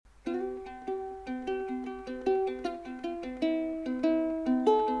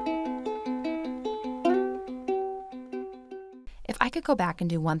could go back and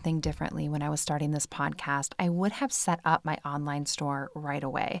do one thing differently when I was starting this podcast, I would have set up my online store right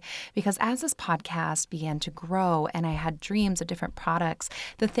away. Because as this podcast began to grow and I had dreams of different products,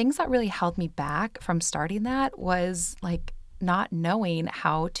 the things that really held me back from starting that was like not knowing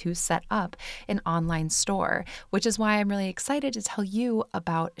how to set up an online store, which is why I'm really excited to tell you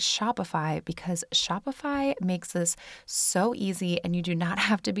about Shopify, because Shopify makes this so easy and you do not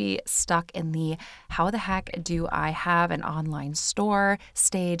have to be stuck in the how the heck do I have an online store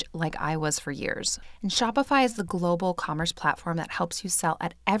stage like I was for years. And Shopify is the global commerce platform that helps you sell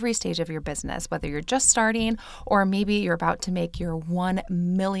at every stage of your business, whether you're just starting or maybe you're about to make your 1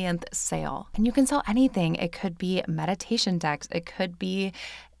 millionth sale. And you can sell anything. It could be meditation decks. It could be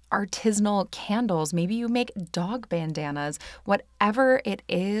artisanal candles. Maybe you make dog bandanas. Whatever it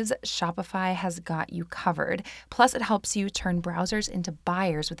is, Shopify has got you covered. Plus, it helps you turn browsers into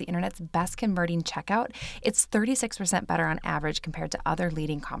buyers with the internet's best converting checkout. It's 36% better on average compared to other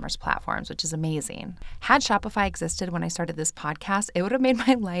leading commerce platforms, which is amazing. Had Shopify existed when I started this podcast, it would have made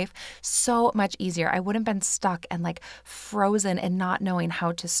my life so much easier. I wouldn't have been stuck and frozen and not knowing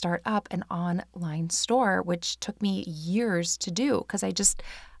how to start up an online store, which took me years to do because I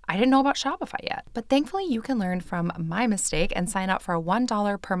didn't know about Shopify yet. But thankfully, you can learn from my mistake and sign up for a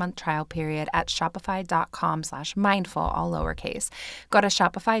 $1 per month trial period at shopify.com/mindful, all lowercase. Go to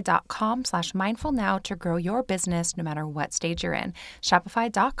shopify.com/mindful now to grow your business no matter what stage you're in.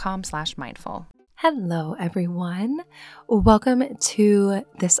 Shopify.com/mindful. Hello, everyone. Welcome to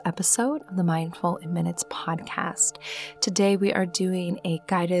this episode of the Mindful in Minutes podcast. Today, we are doing a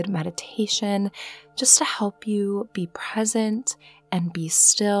guided meditation just to help you be present and be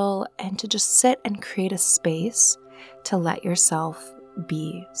still and to just sit and create a space to let yourself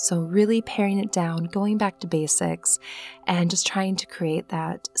be. So really paring it down, going back to basics, and just trying to create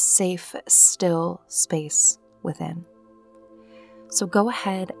that safe, still space within. So go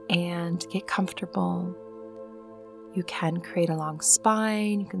ahead and get comfortable. You can create a long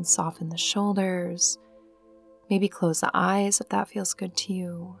spine. You can soften the shoulders. Maybe close the eyes if that feels good to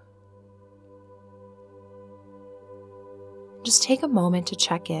you. Just take a moment to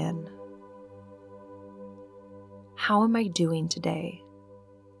check in. How am I doing today?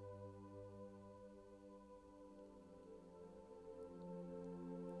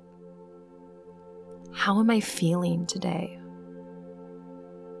 How am I feeling today?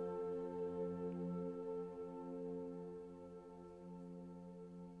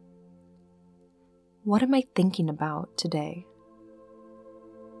 What am I thinking about today?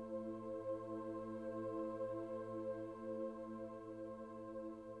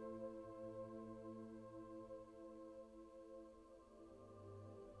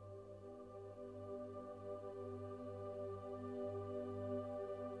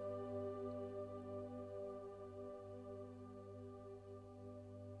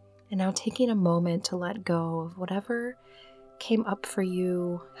 And now taking a moment to let go of whatever came up for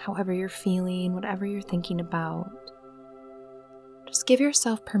you, however you're feeling, whatever you're thinking about. Just give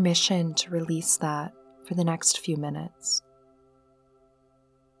yourself permission to release that for the next few minutes.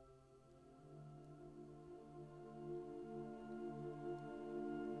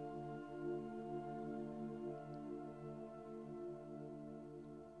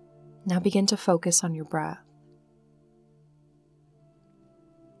 Now begin to focus on your breath.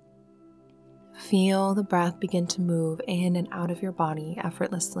 Feel the breath begin to move in and out of your body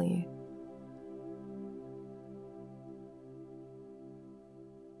effortlessly.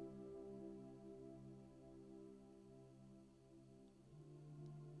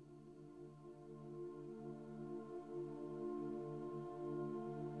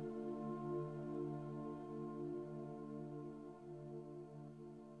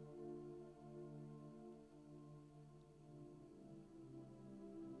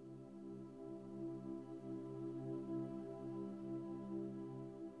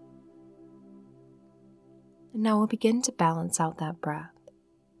 And now we'll begin to balance out that breath.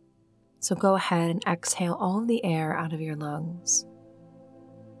 So go ahead and exhale all of the air out of your lungs.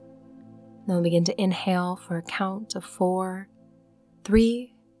 Then we'll begin to inhale for a count of 4,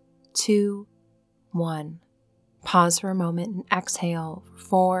 3, 2, 1. Pause for a moment and exhale for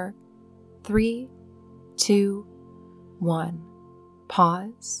 4, 3, 2, 1.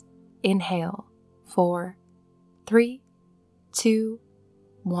 Pause. Inhale. 4, 3, 2,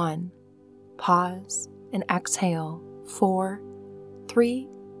 1. Pause and exhale. 4, 3,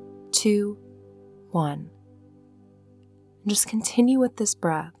 2, 1. And just continue with this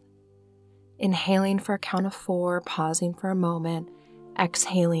breath. Inhaling for a count of 4, pausing for a moment,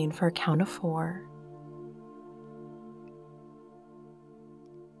 exhaling for a count of 4.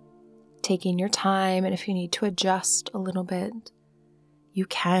 Taking your time, and if you need to adjust a little bit, you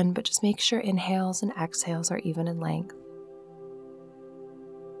can, but just make sure inhales and exhales are even in length.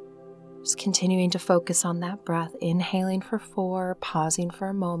 Just continuing to focus on that breath, inhaling for 4, pausing for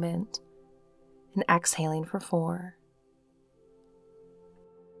a moment, and exhaling for 4.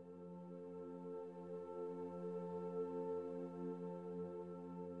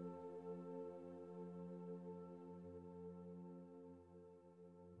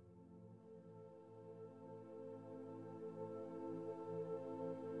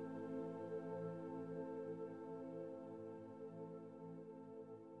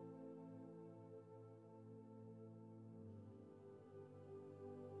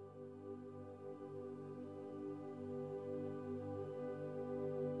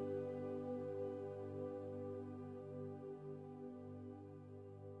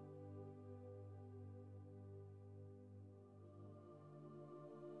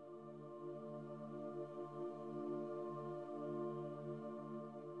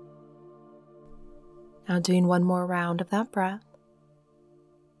 Now doing one more round of that breath.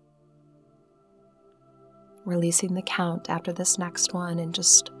 Releasing the count after this next one and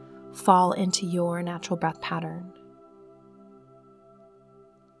just fall into your natural breath pattern.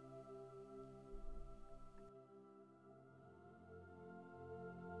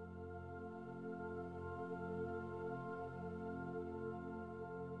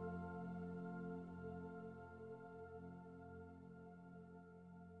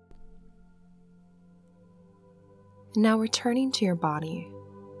 And now returning to your body.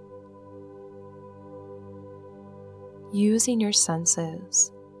 Using your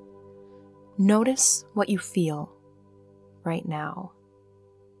senses, notice what you feel right now.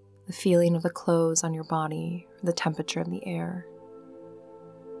 The feeling of the clothes on your body, the temperature of the air.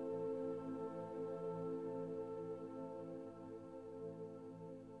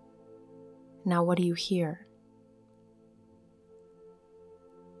 Now what do you hear?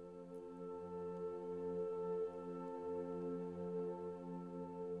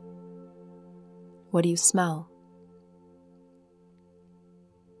 What do you smell?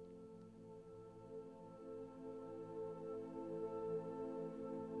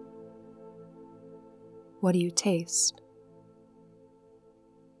 What do you taste?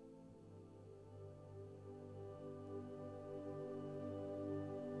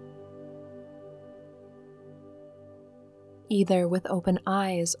 Either with open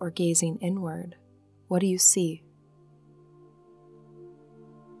eyes or gazing inward, what do you see?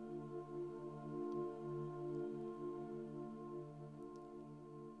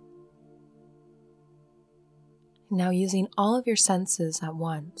 Now using all of your senses at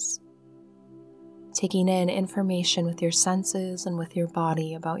once, taking in information with your senses and with your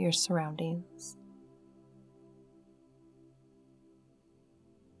body about your surroundings.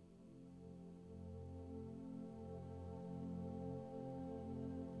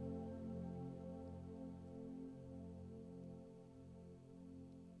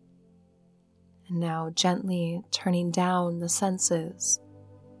 And now gently turning down the senses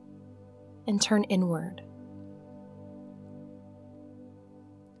and turn inward.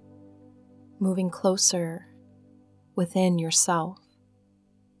 Moving closer within yourself,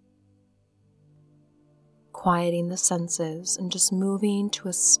 quieting the senses and just moving to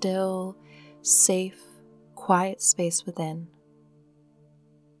a still, safe, quiet space within.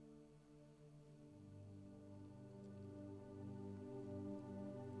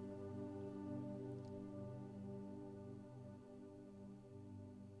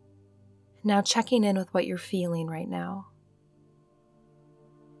 Now checking in with what you're feeling right now.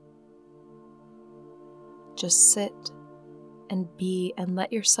 Just sit and be and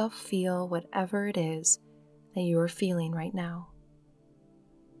let yourself feel whatever it is that you are feeling right now.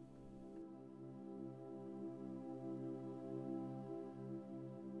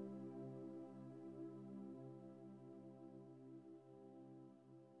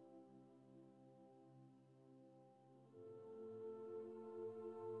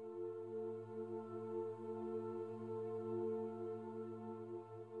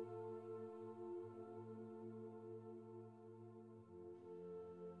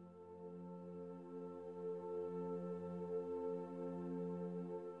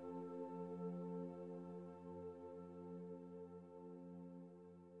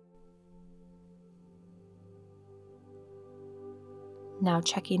 Now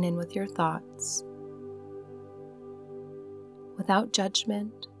checking in with your thoughts. Without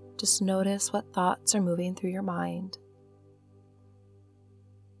judgment, just notice what thoughts are moving through your mind.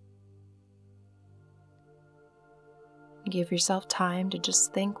 Give yourself time to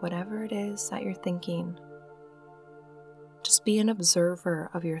just think whatever it is that you're thinking. Just be an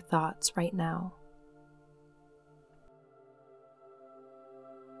observer of your thoughts right now.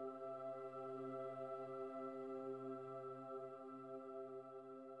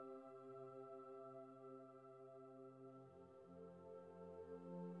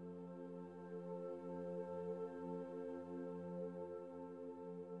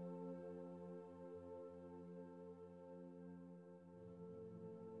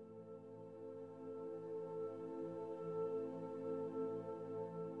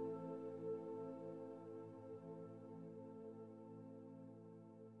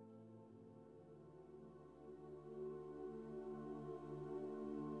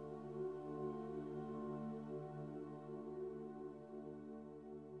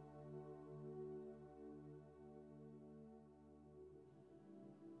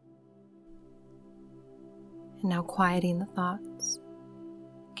 And now quieting the thoughts,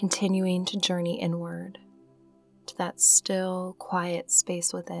 continuing to journey inward to that still, quiet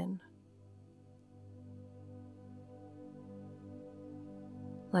space within.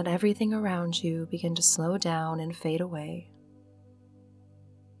 Let everything around you begin to slow down and fade away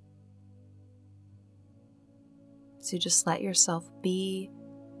as you just let yourself be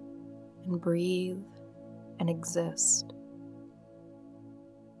and breathe and exist.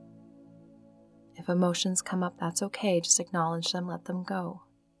 If emotions come up, that's okay. Just acknowledge them, let them go.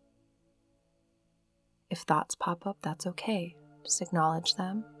 If thoughts pop up, that's okay. Just acknowledge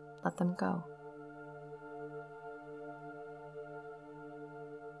them, let them go.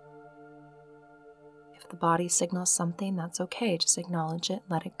 If the body signals something, that's okay. Just acknowledge it,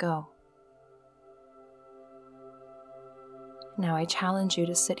 let it go. Now I challenge you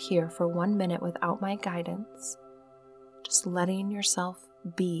to sit here for 1 minute without my guidance, just letting yourself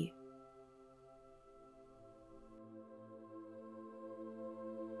be.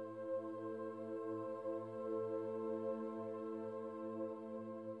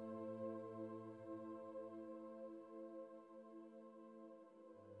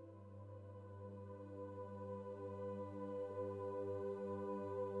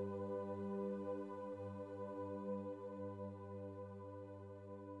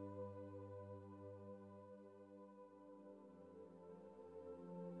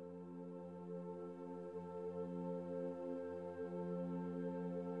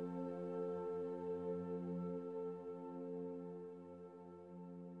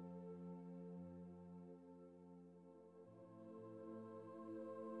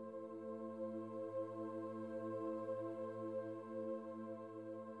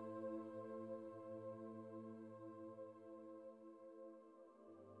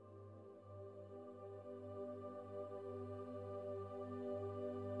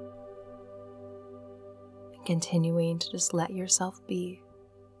 Continuing to just let yourself be.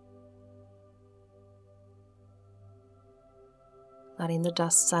 Letting the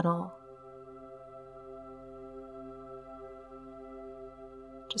dust settle.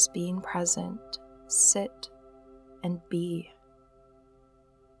 Just being present. Sit and be.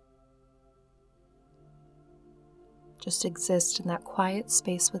 Just exist in that quiet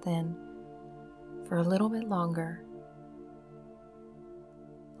space within for a little bit longer,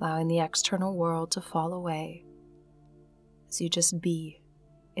 allowing the external world to fall away as you just be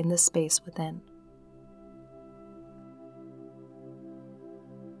in the space within.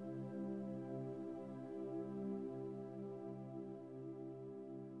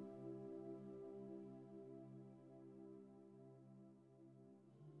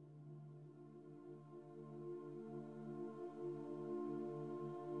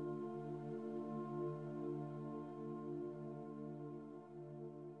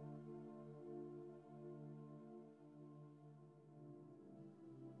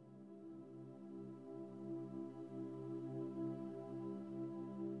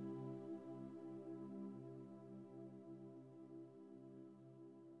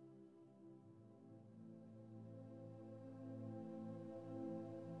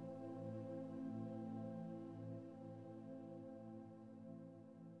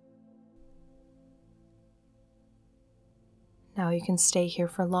 Now you can stay here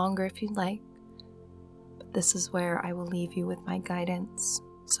for longer if you'd like, but this is where I will leave you with my guidance.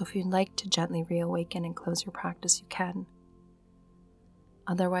 So if you'd like to gently reawaken and close your practice, you can.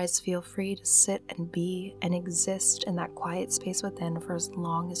 Otherwise, feel free to sit and be and exist in that quiet space within for as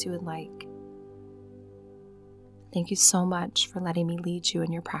long as you would like. Thank you so much for letting me lead you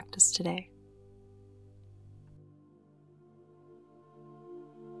in your practice today.